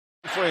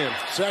For him.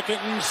 2nd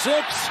and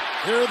 6.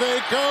 Here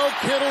they go.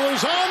 Kittle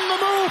is on the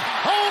move.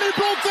 Oh, and he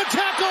broke the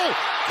tackle.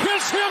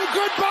 Kiss him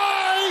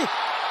goodbye.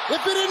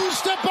 If he didn't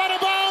step out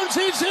of bounds,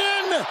 he's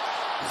in.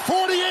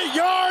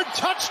 48-yard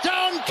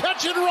touchdown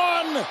catch and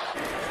run.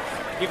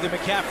 Give to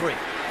McCaffrey.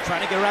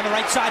 Trying to get around the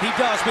right side. He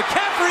does.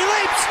 McCaffrey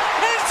leaps.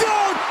 End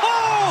zone.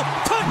 Oh,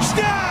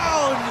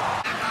 touchdown.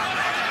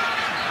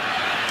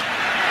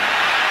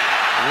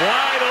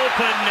 Wide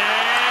open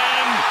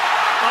and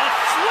a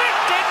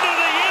flick into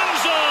the end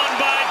zone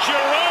by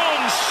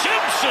Jerome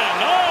Simpson.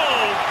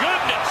 Oh,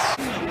 goodness.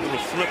 A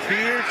little flip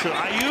here to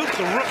Ayuk,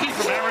 the rookie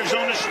from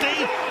Arizona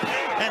State.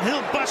 And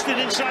he'll bust it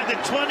inside the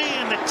 20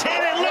 and the 10.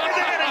 And look at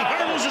that. He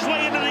hurdles his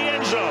way into the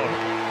end zone.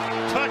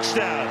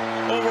 Touchdown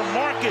over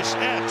Marcus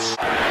Epps.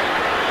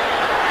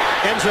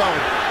 End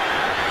zone.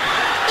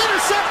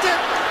 Intercepted.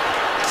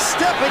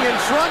 Stepping in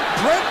front,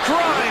 Brent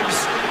Grimes.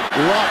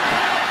 Luck.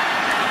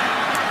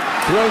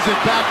 Throws it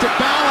back to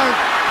Ballard.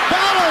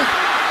 Ballard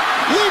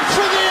leaps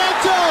for the end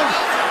zone.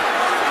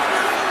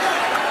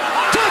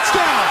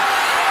 Touchdown.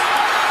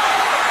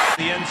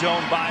 The end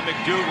zone by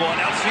McDougal. And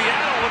now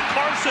Seattle with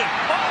Carson.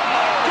 Oh,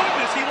 my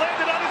goodness. He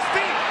landed on his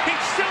feet.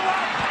 He's still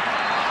up.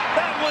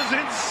 That was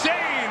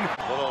insane.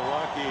 Little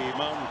Rocky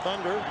Mountain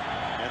Thunder.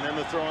 And then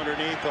the throw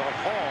underneath the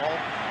Hall.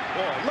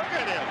 Boy, look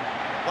at him.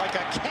 Like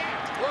a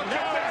cat.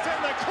 Now he's in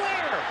the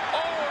clear.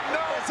 Oh,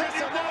 no. Is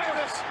this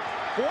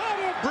what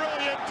a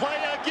brilliant play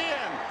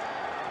again.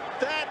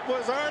 That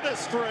was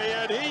artistry,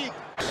 and he...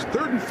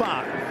 3rd and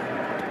 5.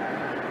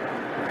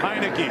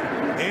 Heineke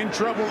in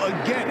trouble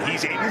again.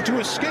 He's able to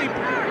escape.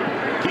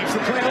 Keeps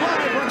the play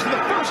alive. Runs for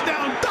the first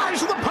down.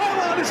 Dives for the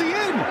pylon. Is he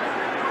in?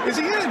 Is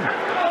he in?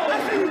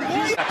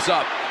 Steps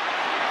up.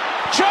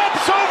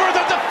 Jumps over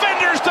the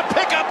defenders to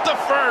pick up the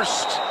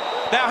first.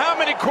 Now, how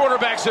many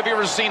quarterbacks have you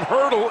ever seen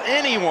hurdle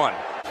anyone?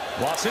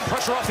 Watson,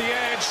 pressure off the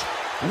edge.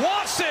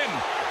 Watson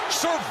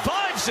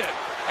survives it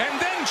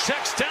and then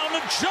checks down to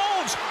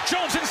Jones.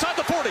 Jones inside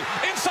the 40,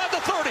 inside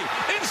the 30,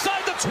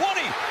 inside the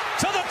 20,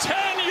 to the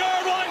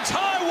 10-yard line.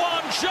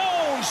 Taiwan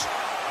Jones.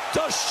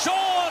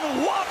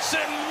 Deshaun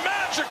Watson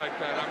magic. Like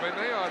that. I mean,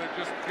 they ought to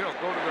just, go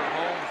to their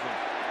homes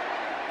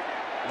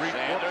and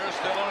Sanders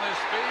still on his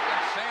feet,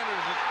 and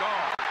Sanders is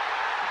gone.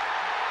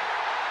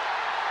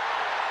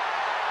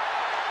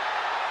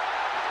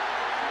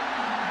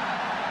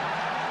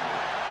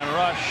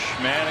 Rush.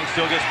 Manning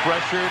still gets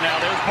pressure. Now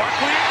there's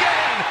Barkley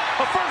again.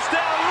 A first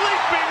down,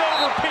 leaping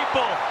over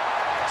people.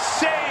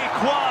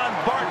 Saquon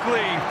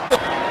Barkley.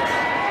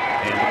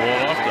 And the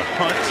ball off to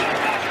Hunt.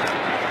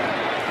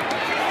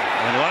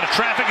 And a lot of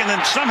traffic, and then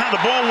somehow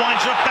the ball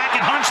winds up back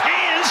in Hunt's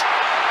hands.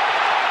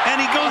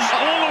 And he goes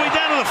all the way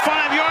down to the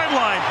 5-yard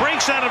line.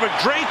 Breaks out of a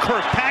Dre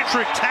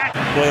Kirkpatrick tackle.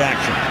 Play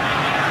action.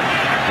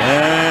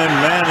 And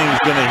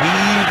Manning's going to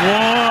heave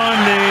one.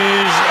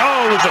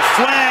 There's a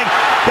flag.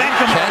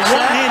 Beckham,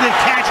 one-handed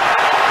catch.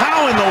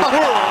 How in the world?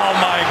 Oh,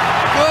 my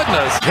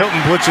goodness.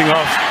 Hilton blitzing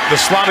off the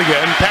slot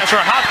again. Passer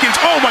Hopkins.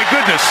 Oh, my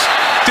goodness.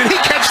 Did he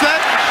catch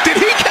that? Did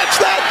he catch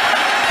that?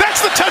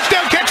 That's the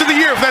touchdown catch of the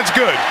year if that's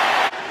good.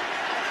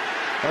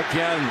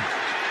 Again,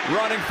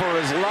 running for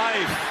his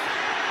life.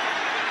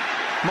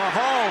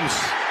 Mahomes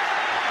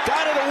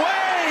got it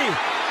away.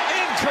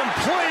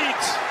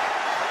 Incomplete.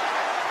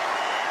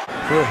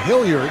 For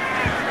Hilliard.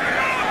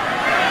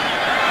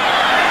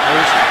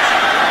 There's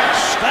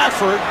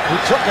Stafford, who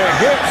took a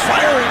hit,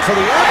 firing for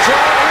the end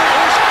zone.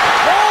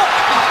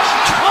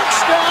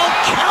 Touchdown,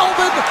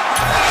 Calvin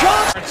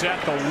Johnson. It's at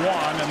the 1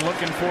 and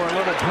looking for a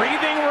little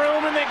breathing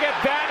room, and they get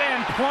that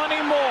and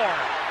plenty more.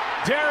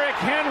 Derrick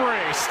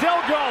Henry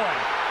still going.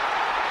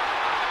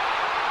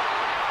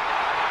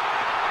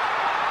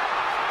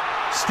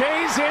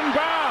 Stays in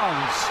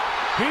bounds.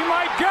 He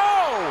might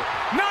go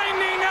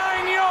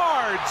 99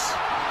 yards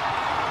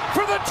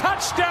for the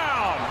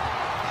touchdown.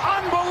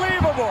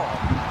 Unbelievable.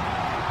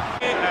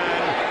 And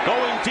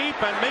going deep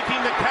and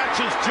making the catch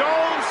is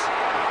Jones.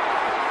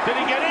 Did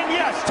he get in?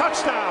 Yes,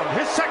 touchdown.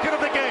 His second of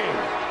the game.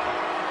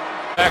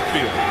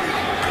 Backfield.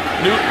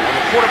 Newton on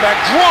the quarterback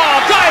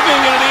draw,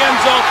 diving into the end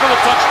zone for the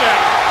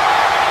touchdown.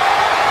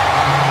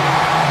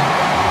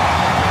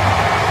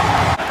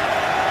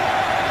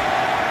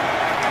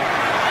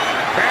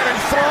 Manning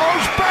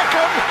throws,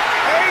 Beckham,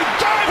 a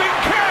diving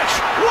catch.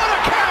 What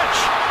a catch!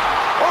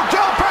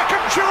 Odell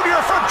Beckham Jr.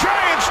 for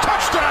Giants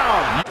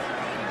touchdown.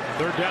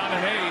 3rd down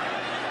and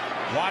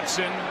 8.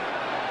 Watson,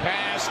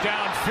 pass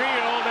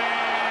downfield,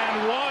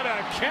 and what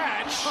a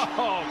catch.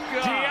 Oh,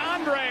 God.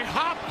 DeAndre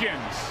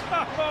Hopkins.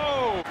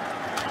 Oh.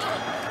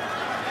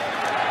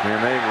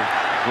 And they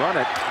run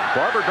it.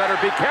 Barber better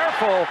be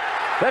careful.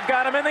 They've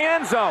got him in the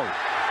end zone.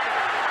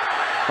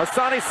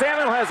 Asani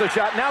Samuel has a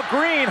shot. Now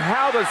Green,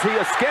 how does he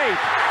escape?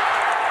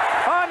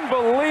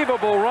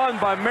 Unbelievable run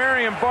by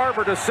Marion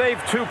Barber to save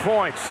 2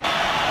 points.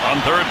 On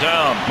 3rd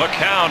down,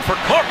 McCown for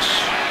Cooks.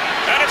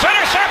 And it's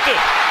intercepted.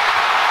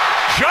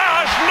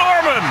 Josh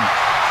Norman.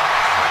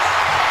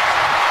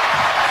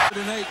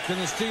 Can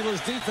the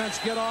Steelers defense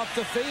get off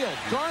the field?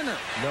 Garner.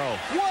 No.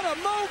 What a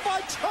move by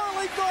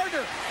Charlie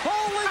Gardner.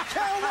 Holy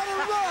cow, what a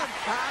run.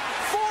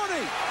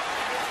 40.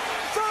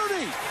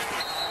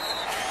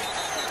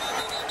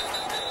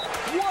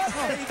 What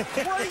a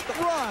great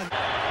run.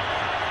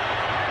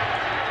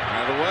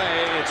 Out of the way,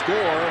 it's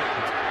Gore.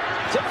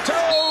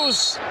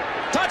 Tiptoes.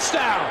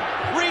 Touchdown.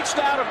 Reached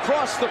out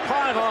across the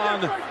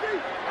pylon.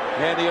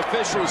 And the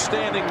official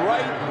standing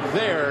right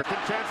there.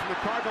 Good chance from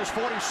the Cardinals,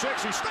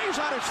 46. He stays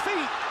on his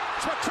feet.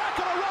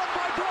 Spectacular run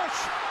by Bush.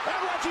 And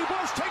Reggie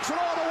Bush takes it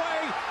all the way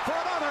for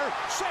another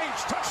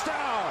Saints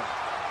touchdown.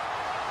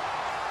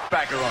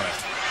 Backer on it.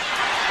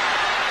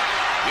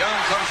 Young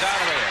comes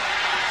out of there.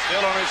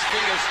 Still on his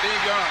feet is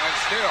Steve Young.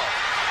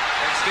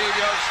 And Steve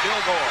Young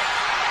still going.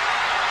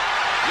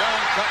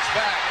 Young cuts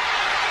back.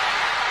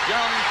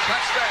 Young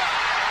touchdown.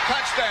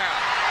 Touchdown.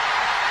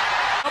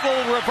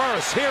 Double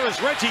reverse. Here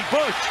is Reggie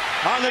Bush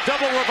on the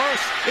double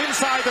reverse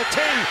inside the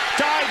 10.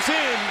 Dives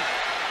in.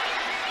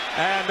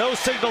 And no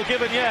signal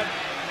given yet.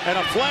 And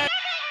a flag.